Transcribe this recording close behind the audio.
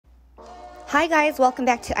Hi guys, welcome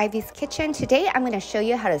back to Ivy's Kitchen. Today I'm going to show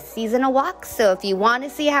you how to season a wok. So if you want to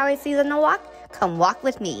see how I season a wok, come walk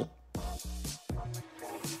with me.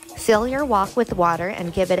 Fill your wok with water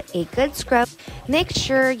and give it a good scrub. Make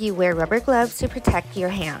sure you wear rubber gloves to protect your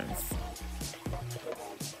hands.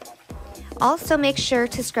 Also make sure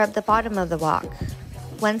to scrub the bottom of the wok.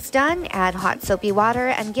 Once done, add hot soapy water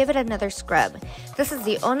and give it another scrub. This is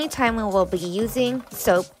the only time we will be using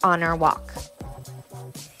soap on our wok.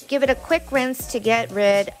 Give it a quick rinse to get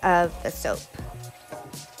rid of the soap.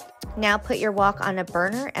 Now put your wok on a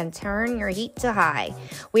burner and turn your heat to high.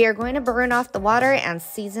 We are going to burn off the water and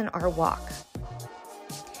season our wok.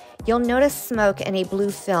 You'll notice smoke and a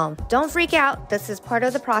blue film. Don't freak out, this is part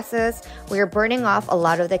of the process. We are burning off a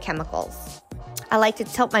lot of the chemicals. I like to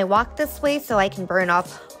tilt my wok this way so I can burn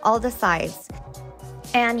off all the sides.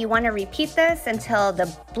 And you want to repeat this until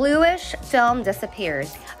the bluish film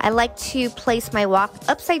disappears. I like to place my wok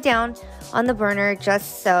upside down on the burner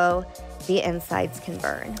just so the insides can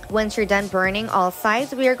burn. Once you're done burning all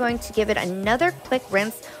sides, we are going to give it another quick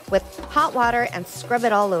rinse with hot water and scrub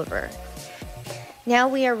it all over. Now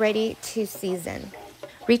we are ready to season.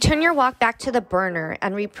 Return your wok back to the burner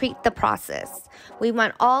and repeat the process. We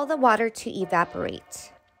want all the water to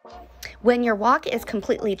evaporate. When your wok is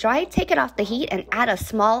completely dry, take it off the heat and add a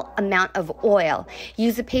small amount of oil.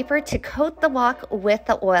 Use a paper to coat the wok with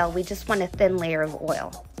the oil. We just want a thin layer of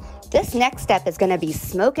oil. This next step is going to be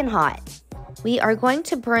smoking hot. We are going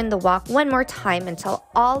to burn the wok one more time until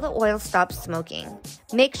all the oil stops smoking.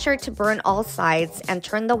 Make sure to burn all sides and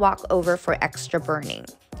turn the wok over for extra burning.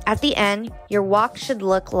 At the end, your wok should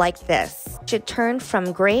look like this. It should turn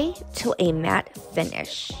from gray to a matte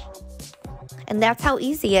finish. And that's how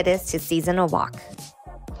easy it is to season a wok.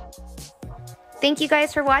 Thank you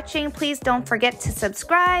guys for watching. Please don't forget to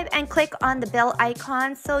subscribe and click on the bell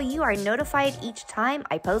icon so you are notified each time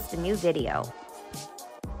I post a new video.